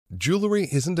Jewelry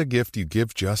isn't a gift you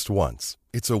give just once.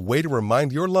 It's a way to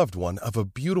remind your loved one of a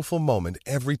beautiful moment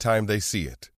every time they see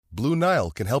it. Blue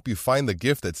Nile can help you find the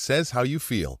gift that says how you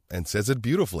feel and says it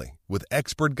beautifully, with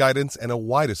expert guidance and a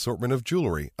wide assortment of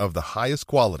jewelry of the highest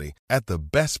quality at the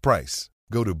best price.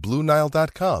 Go to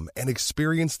BlueNile.com and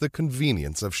experience the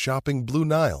convenience of shopping Blue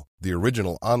Nile, the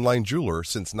original online jeweler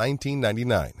since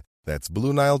 1999. That's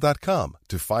BlueNile.com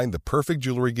to find the perfect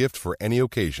jewelry gift for any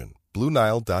occasion.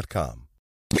 BlueNile.com.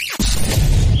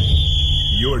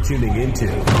 You're tuning into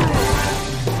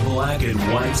Black and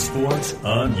White Sports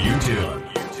on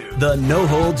YouTube. The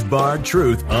no-holds-barred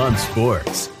truth on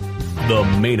sports. The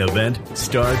main event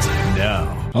starts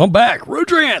now. I'm back.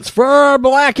 Rudrance for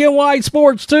Black and White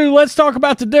Sports 2. Let's talk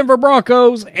about the Denver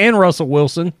Broncos and Russell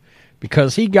Wilson,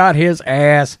 because he got his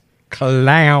ass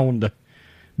clowned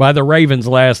by the Ravens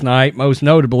last night, most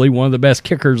notably one of the best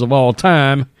kickers of all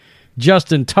time.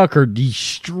 Justin Tucker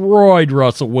destroyed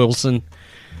Russell Wilson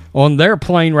on their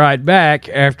plane ride back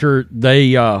after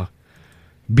they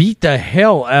beat the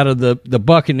hell out of the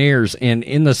Buccaneers. And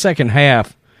in the second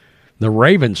half, the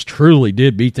Ravens truly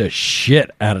did beat the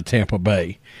shit out of Tampa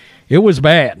Bay. It was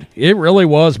bad. It really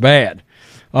was bad.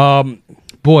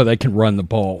 Boy, they can run the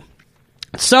ball.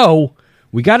 So,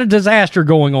 we got a disaster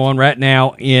going on right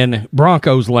now in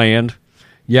Broncos land.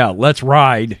 Yeah, let's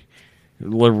ride.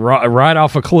 Right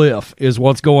off a cliff is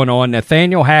what's going on.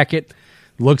 Nathaniel Hackett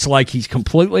looks like he's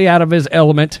completely out of his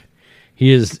element.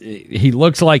 He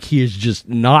looks like he is just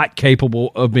not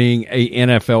capable of being an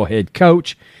NFL head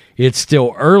coach. It's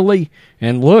still early,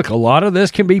 and look, a lot of this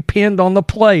can be pinned on the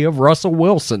play of Russell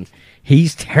Wilson.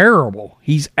 He's terrible.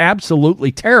 He's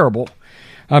absolutely terrible.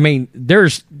 I mean,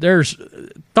 there's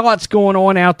thoughts going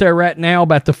on out there right now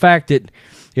about the fact that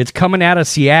it's coming out of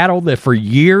Seattle that for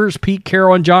years Pete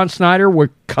Carroll and John Snyder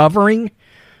were covering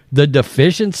the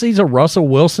deficiencies of Russell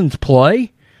Wilson's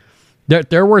play. That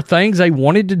there were things they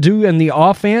wanted to do in the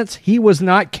offense he was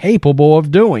not capable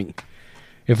of doing.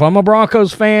 If I'm a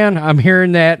Broncos fan, I'm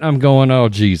hearing that, I'm going, oh,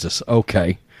 Jesus,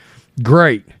 okay,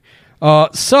 great.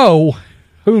 So,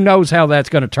 who knows how that's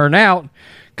going to turn out.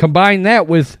 Combine that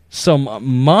with some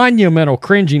monumental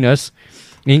cringiness,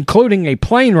 including a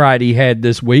plane ride he had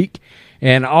this week.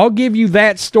 And I'll give you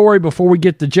that story before we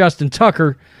get to Justin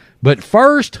Tucker. But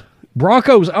first,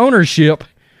 Broncos ownership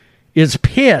is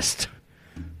pissed.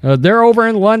 They're over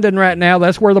in London right now.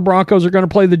 That's where the Broncos are going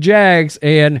to play the Jags.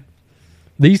 And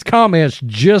these comments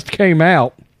just came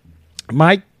out.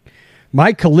 Mike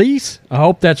Calise, I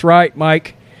hope that's right,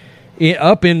 Mike. He's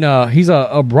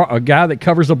a guy that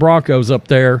covers the Broncos up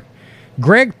there.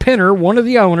 Greg Penner, one of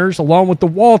the owners, along with the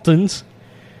Waltons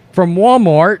from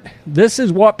Walmart, this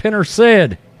is what Penner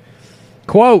said.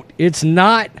 Quote, "It's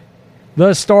not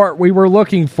the start we were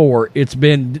looking for. It's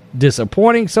been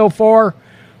disappointing so far.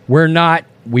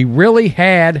 We really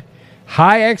had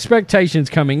high expectations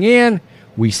coming in.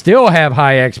 We still have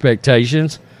high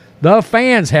expectations. The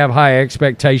fans have high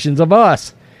expectations of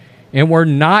us. And we're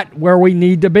not where we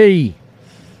need to be.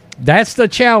 That's the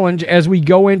challenge as we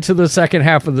go into the second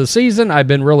half of the season. I've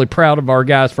been really proud of our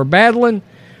guys for battling.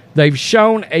 They've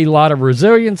shown a lot of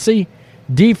resiliency.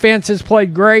 Defense has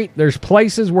played great. There's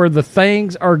places where the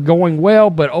things are going well,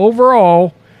 but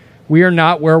overall, we are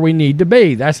not where we need to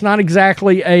be." That's not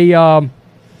exactly a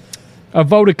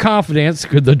vote of confidence,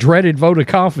 the dreaded vote of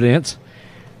confidence,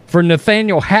 for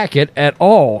Nathaniel Hackett at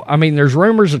all. I mean, there's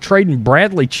rumors of trading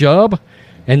Bradley Chubb,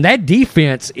 and that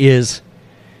defense is,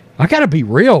 I got to be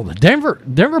real, the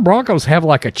Denver Broncos have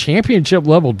like a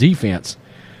championship-level defense.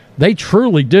 They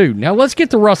truly do. Now, let's get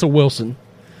to Russell Wilson,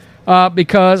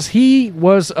 because he's,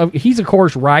 of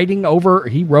course,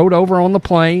 he rode over on the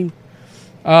plane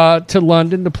to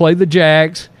London to play the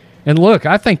Jags. And look,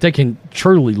 I think they can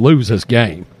truly lose this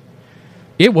game.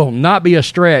 It will not be a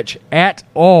stretch at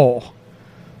all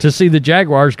to see the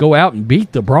Jaguars go out and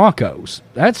beat the Broncos.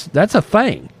 That's a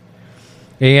thing.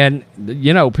 And,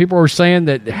 you know, people are saying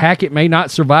that Hackett may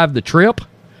not survive the trip.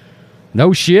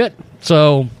 No shit.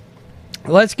 So,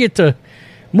 let's get to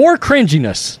more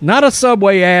cringiness. Not a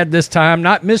Subway ad this time.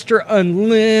 Not Mr.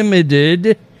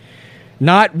 Unlimited.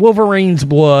 Not Wolverine's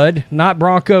blood. Not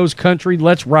Broncos country.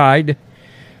 Let's ride.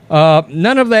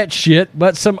 None of that shit,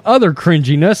 but some other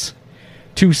cringiness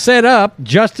to set up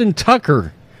Justin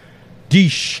Tucker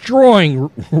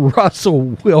destroying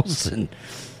Russell Wilson.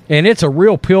 And it's a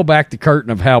real peel back the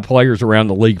curtain of how players around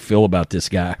the league feel about this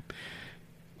guy.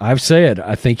 I've said,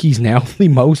 I think he's now the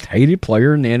most hated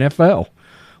player in the NFL.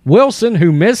 Wilson,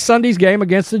 who missed Sunday's game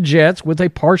against the Jets with a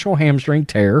partial hamstring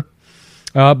tear,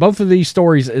 both of these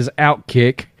stories is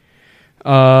Outkick,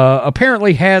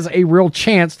 apparently has a real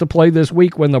chance to play this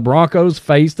week when the Broncos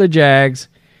face the Jags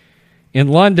in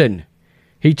London.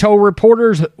 He told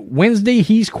reporters Wednesday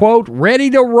he's, quote, ready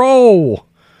to roll,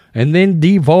 and then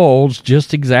divulged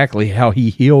just exactly how he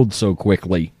healed so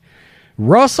quickly.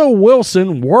 Russell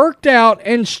Wilson worked out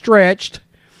and stretched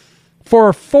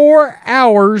for 4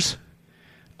 hours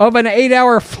of an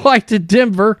 8-hour flight to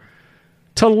Denver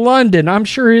to London. I'm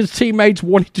sure his teammates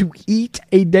wanted to eat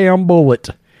a damn bullet.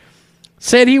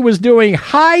 Said he was doing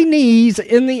high knees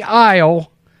in the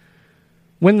aisle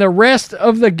when the rest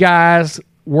of the guys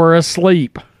were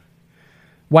asleep.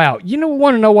 Wow,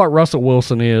 want to know what Russell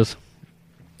Wilson is?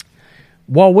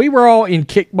 While we were all in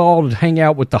kickball to hang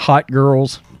out with the hot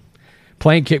girls,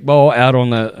 playing kickball out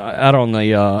on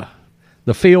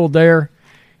the field there,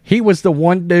 he was the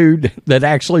one dude that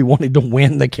actually wanted to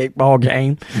win the kickball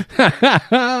game.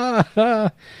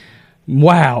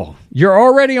 Wow, you're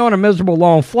already on a miserable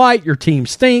long flight. Your team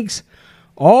stinks.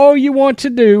 All you want to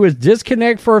do is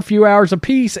disconnect for a few hours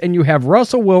apiece, and you have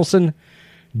Russell Wilson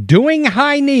doing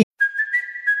high knees.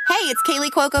 Hey, it's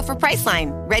Kaylee Cuoco for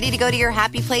Priceline. Ready to go to your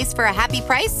happy place for a happy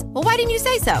price? Well, why didn't you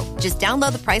say so? Just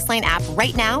download the Priceline app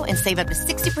right now and save up to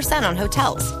 60% on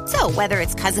hotels. So whether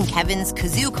it's Cousin Kevin's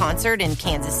Kazoo Concert in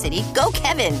Kansas City, go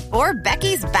Kevin, or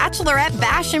Becky's Bachelorette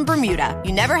Bash in Bermuda,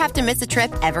 you never have to miss a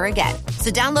trip ever again.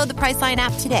 So download the Priceline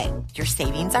app today. Your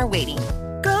savings are waiting.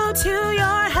 Go to your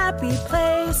happy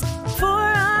place for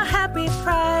a happy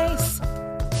price.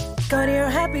 Go to your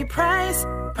happy price,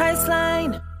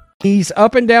 Priceline. He's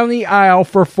up and down the aisle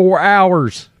for 4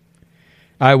 hours.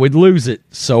 I would lose it.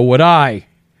 So would I.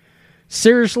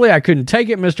 Seriously, I couldn't take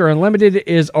it. Mr. Unlimited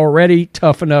is already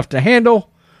tough enough to handle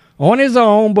on his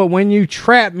own, but when you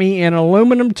trap me in an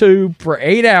aluminum tube for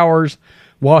 8 hours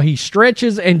while he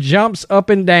stretches and jumps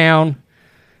up and down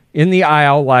in the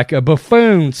aisle like a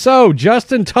buffoon. So,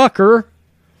 Justin Tucker.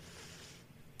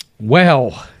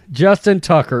 Well, Justin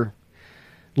Tucker.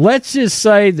 Let's just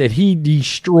say that he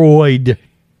destroyed...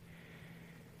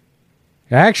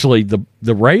 Actually,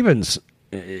 the Ravens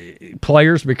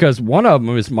players, because one of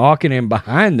them is mocking him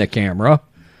behind the camera.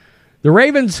 The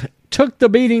Ravens took the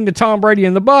beating to Tom Brady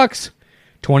and the Bucs,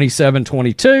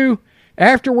 27-22.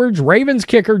 Afterwards, Ravens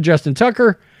kicker Justin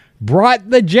Tucker brought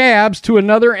the jabs to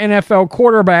another NFL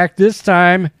quarterback, this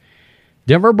time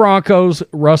Denver Broncos'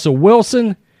 Russell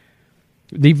Wilson.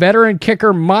 The veteran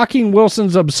kicker mocking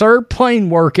Wilson's absurd plane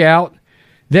workout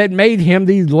that made him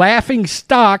the laughing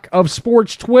stock of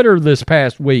sports Twitter this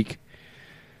past week.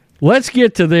 Let's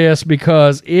get to this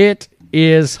because it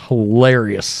is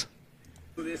hilarious.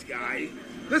 This guy.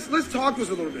 Let's talk to us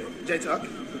a little bit, J-Tuck.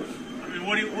 I mean,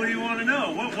 what do you want to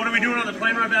know? What are we doing on the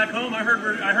plane ride back home? I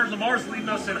heard Lamar's leading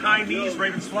us in high knees.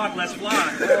 Ravens flock, let's fly.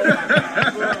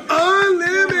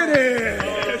 Unlimited.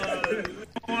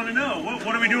 I want to know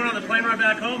what are we doing on the plane ride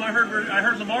back home? I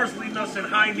heard Lamar's leading us in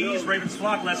high knees. Ravens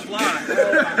flock, let's fly.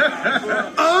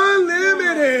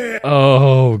 Unlimited.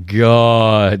 Oh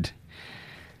God,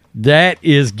 that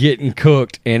is getting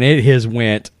cooked, and it has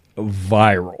went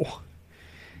viral.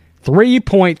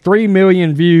 3.3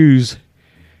 million views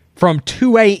from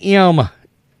 2 a.m.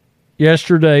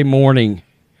 yesterday morning.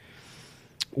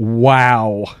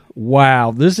 Wow.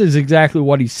 This is exactly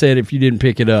what he said. If you didn't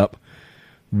pick it up.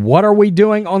 What are we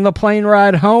doing on the plane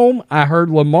ride home? I heard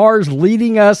Lamar's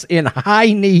leading us in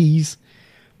high knees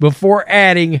before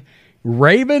adding,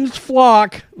 Ravens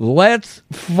flock, let's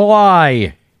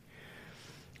fly.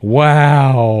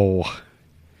 Wow.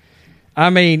 I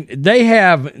mean, they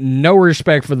have no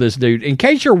respect for this dude. In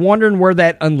case you're wondering where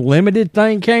that unlimited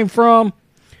thing came from.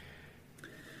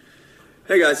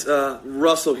 Hey guys,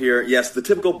 Russell here. Yes, the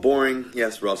typical boring,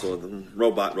 yes, Russell, the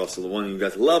robot Russell, the one you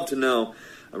guys love to know.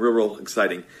 Real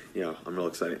exciting. I'm real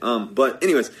exciting. But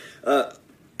anyways,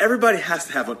 everybody has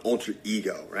to have an alter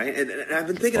ego, right? And I've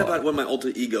been thinking about what my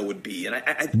alter ego would be, and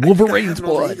I Wolverine's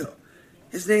blood.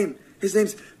 His name's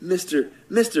Mr.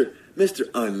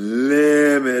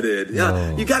 Unlimited.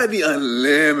 Yeah, you got to be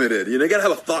unlimited. You got to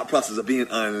have a thought process of being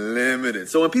unlimited.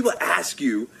 So when people ask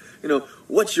you,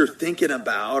 what you're thinking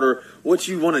about or what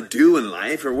you want to do in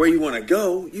life or where you want to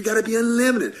go, you got to be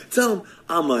unlimited. Tell them,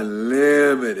 I'm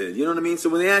unlimited. You know what I mean? So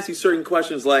when they ask you certain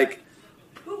questions like,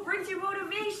 Who brings you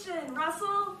motivation,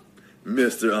 Russell?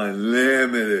 Mr.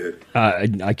 Unlimited.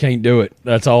 I can't do it.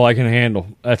 That's all I can handle.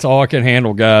 That's all I can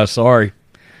handle, guys. Sorry.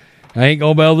 I ain't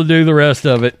going to be able to do the rest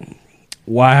of it.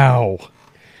 Wow.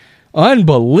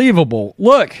 Unbelievable.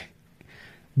 Look,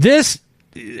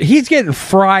 he's getting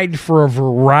fried for a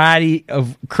variety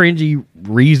of cringy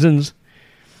reasons.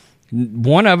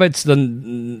 One of it's the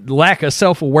lack of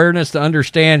self-awareness to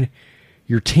understand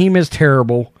your team is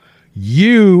terrible.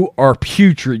 You are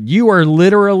putrid. You are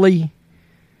literally...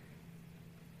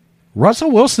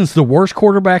 Russell Wilson's the worst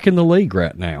quarterback in the league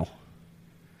right now.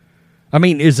 I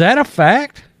mean, is that a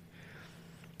fact?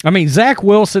 I mean, Zach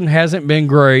Wilson hasn't been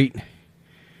great,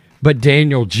 but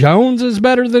Daniel Jones is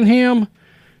better than him.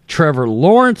 Trevor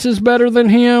Lawrence is better than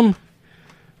him.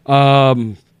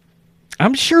 I'm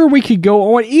sure we could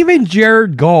go on. Even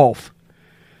Jared Goff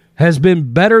has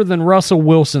been better than Russell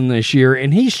Wilson this year,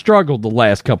 and he struggled the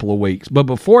last couple of weeks. But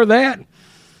before that,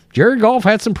 Jared Goff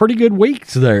had some pretty good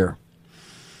weeks there.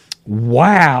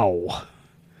 Wow.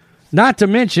 Not to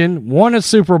mention, won a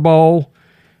Super Bowl.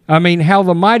 I mean, how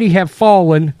the mighty have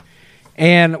fallen.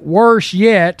 And worse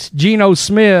yet, Geno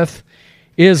Smith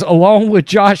is, along with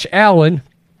Josh Allen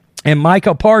and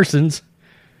Micah Parsons,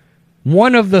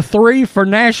 one of the 3 for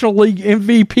National League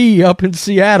MVP up in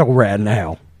Seattle right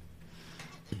now.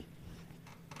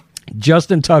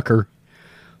 Justin Tucker,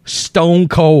 stone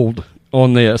cold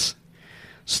on this.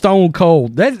 Stone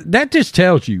cold. That just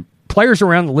tells you players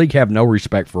around the league have no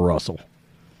respect for Russell.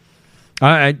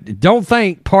 I don't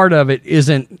think part of it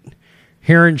isn't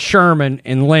hearing Sherman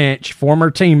and Lynch,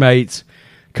 former teammates,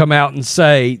 come out and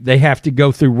say they have to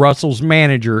go through Russell's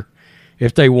manager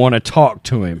if they want to talk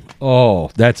to him. Oh,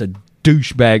 that's a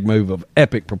douchebag move of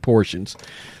epic proportions.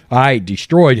 I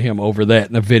destroyed him over that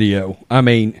in the video. I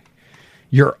mean,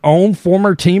 your own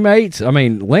former teammates? I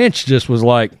mean, Lynch just was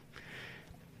like,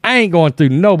 I ain't going through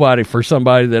nobody for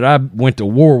somebody that I went to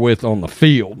war with on the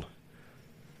field.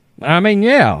 I mean,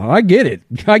 yeah, I get it.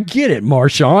 I get it,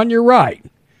 Marshawn. You're right.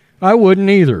 I wouldn't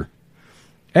either.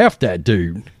 F that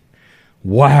dude.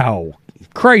 Wow.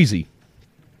 Crazy.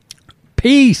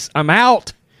 Peace. I'm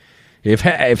out. If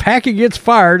Hackett gets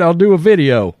fired, I'll do a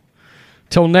video.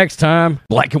 Till next time,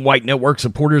 Black and White Network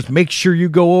supporters, make sure you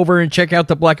go over and check out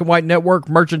the Black and White Network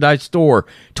merchandise store.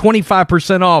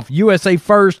 25% off USA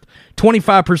First.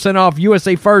 25% off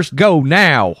USA First. Go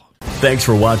now. Thanks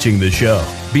for watching the show.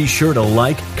 Be sure to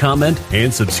like, comment,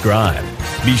 and subscribe.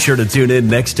 Be sure to tune in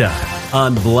next time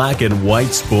on Black and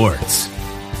White Sports.